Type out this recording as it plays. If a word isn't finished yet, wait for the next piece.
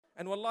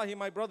And wallahi,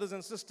 my brothers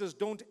and sisters,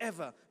 don't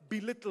ever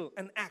belittle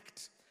an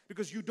act,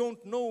 because you don't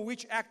know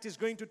which act is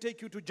going to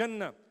take you to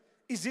Jannah.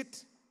 Is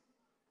it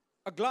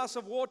a glass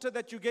of water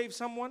that you gave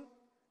someone?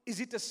 Is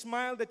it a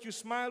smile that you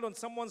smiled on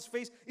someone's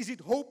face? Is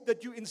it hope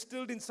that you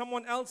instilled in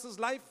someone else's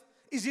life?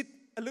 Is it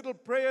a little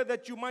prayer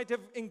that you might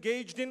have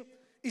engaged in?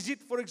 Is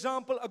it, for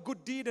example, a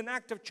good deed, an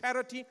act of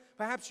charity?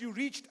 Perhaps you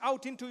reached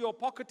out into your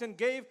pocket and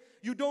gave.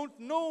 You don't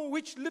know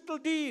which little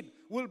deed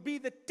will be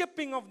the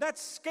tipping of that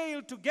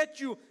scale to get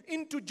you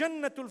into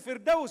Jannatul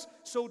Firdaus.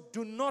 So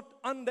do not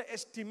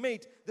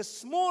underestimate the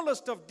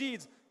smallest of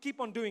deeds. Keep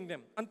on doing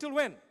them. Until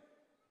when?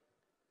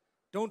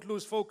 Don't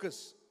lose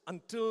focus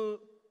until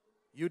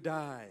you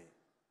die.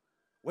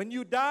 When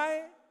you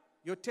die,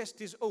 your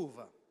test is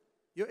over.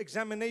 Your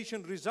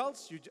examination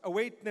results, you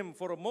await them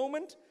for a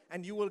moment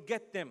and you will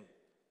get them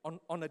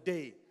on a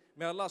day.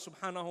 May Allah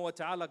subhanahu wa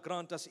ta'ala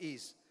grant us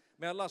ease.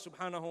 May Allah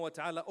subhanahu wa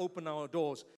ta'ala open our doors.